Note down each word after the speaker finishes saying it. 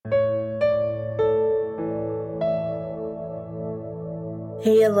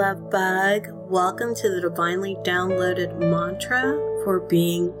Hey, love bug. Welcome to the divinely downloaded mantra for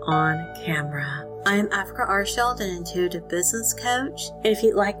being on camera. I'm Africa Arsheld, an intuitive business coach. And if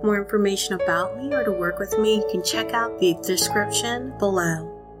you'd like more information about me or to work with me, you can check out the description below.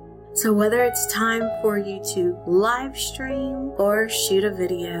 So whether it's time for you to live stream or shoot a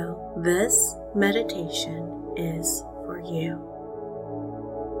video, this meditation is for you.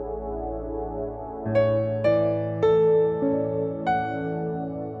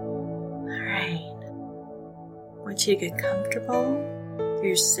 I want you to get comfortable. If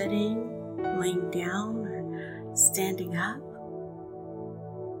you're sitting, laying down, or standing up,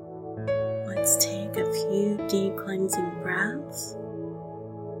 let's take a few deep cleansing breaths.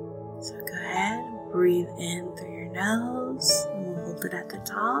 So go ahead, breathe in through your nose, and we'll hold it at the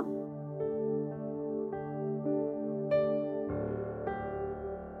top.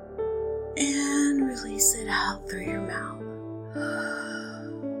 And release it out through your mouth.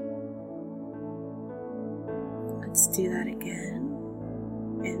 Let's do that again.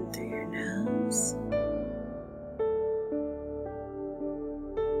 In through your nose.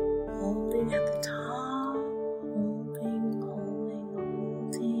 Holding at the top.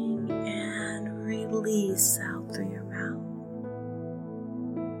 Holding, and release out through your mouth.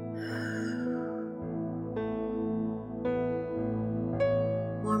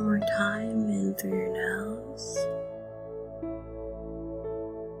 One more time, in through your nose.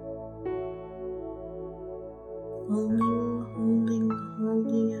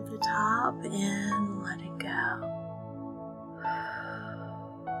 Holding at the top and let it go.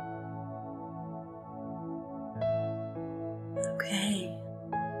 Okay.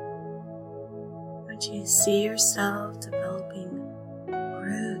 I want you to see yourself developing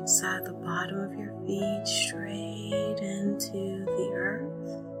roots at the bottom of your feet straight into the earth.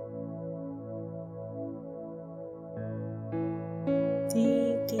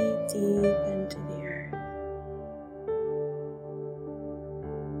 Deep into the earth.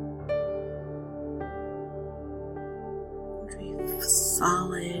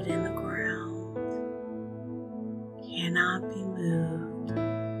 Solid in the ground, cannot be moved.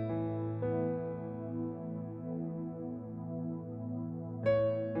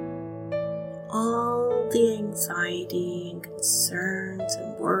 All the anxiety and concerns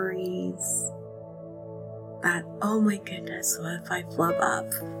and worries that, oh my goodness, what if I flub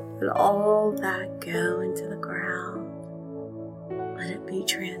up? Let all that go into the ground. Let it be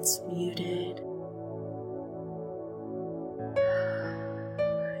transmuted.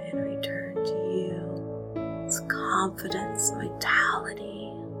 And return to you. It's confidence,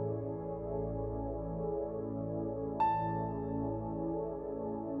 vitality.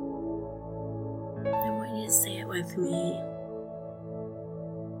 I want you to say it with me.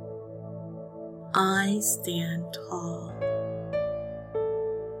 I stand tall.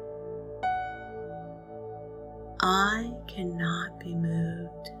 I cannot be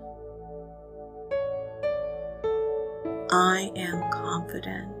moved. I am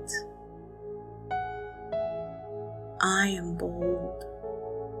confident. I am bold.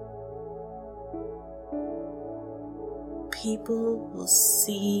 People will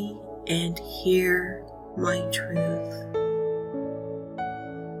see and hear my truth.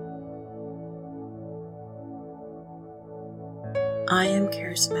 I am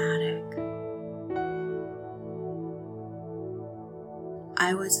charismatic.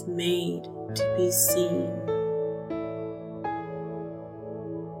 I was made to be seen.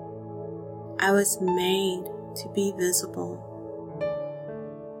 I was made to be visible.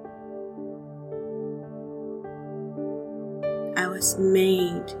 I was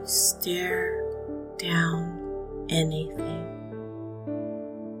made to stare down anything.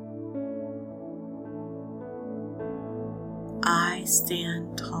 I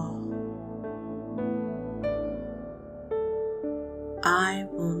stand tall. I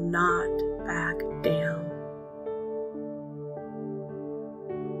will not back down.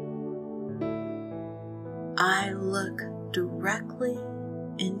 I look directly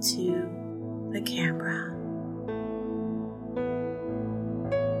into the camera.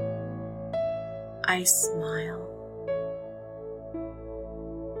 I smile.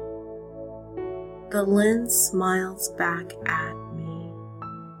 The lens smiles back at me.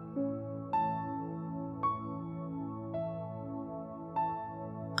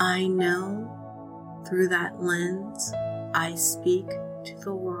 I know through that lens I speak to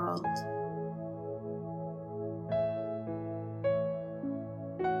the world.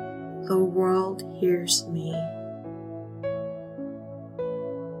 The world hears me.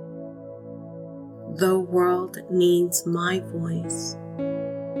 The world needs my voice.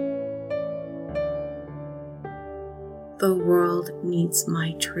 The world needs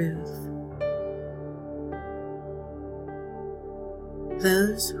my truth.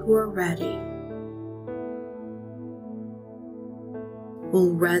 Those who are ready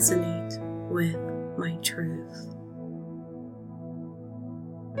will resonate with my truth.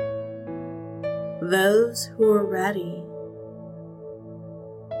 Those who are ready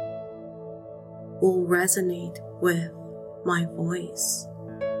will resonate with my voice.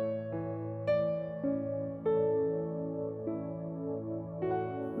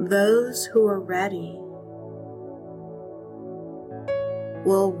 Those who are ready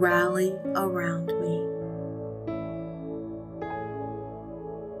will rally around me.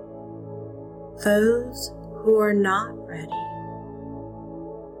 Those who are not ready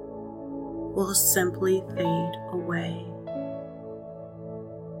will simply fade away.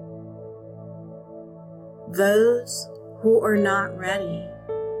 Those who are not ready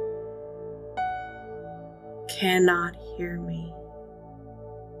cannot hear me.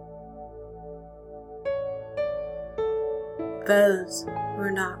 Those who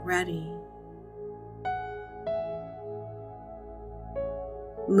are not ready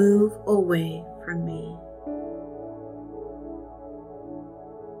move away from me.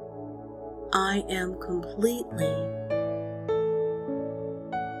 I am completely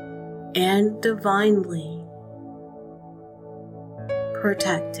and divinely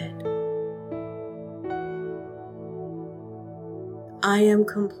protected. I am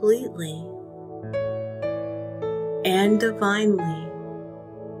completely and divinely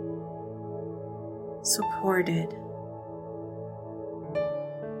supported.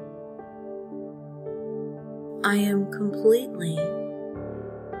 I am completely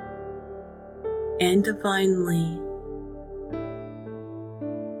and divinely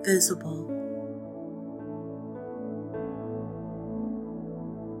visible.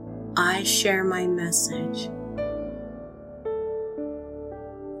 I share my message.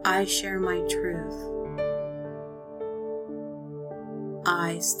 I share my truth.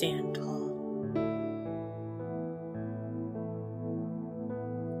 I stand tall.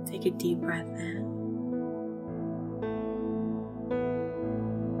 Take a deep breath in.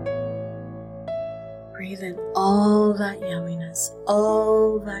 Breathe in all that yumminess,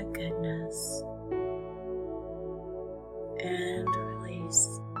 all that goodness, and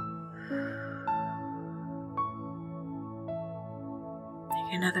release.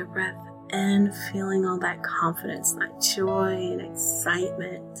 Take another breath in, feeling all that confidence, that joy and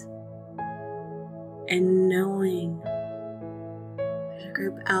excitement, and knowing there's a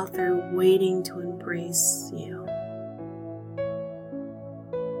group out there waiting to embrace you.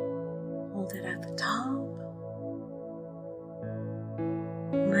 Hold it at the top.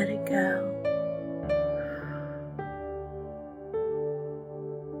 Let it go.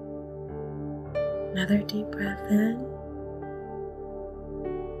 Another deep breath in.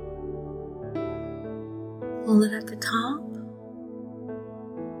 Hold it at the top.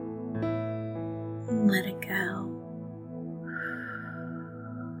 And let it go.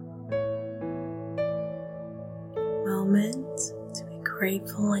 Moment to be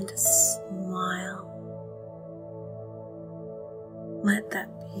grateful and to smile. Let that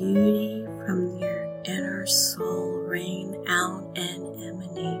beauty from your inner soul rain out and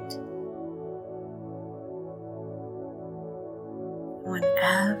emanate.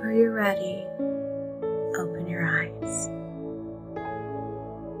 Whenever you're ready, open your eyes.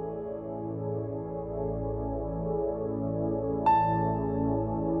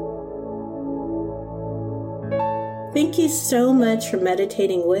 Thank you so much for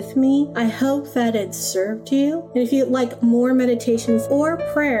meditating with me. I hope that it served you. And if you'd like more meditations or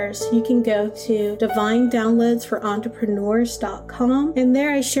prayers, you can go to divinedownloadsforentrepreneurs.com. And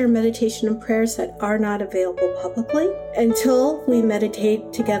there I share meditation and prayers that are not available publicly. Until we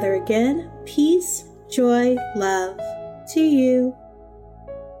meditate together again, peace, joy, love to you.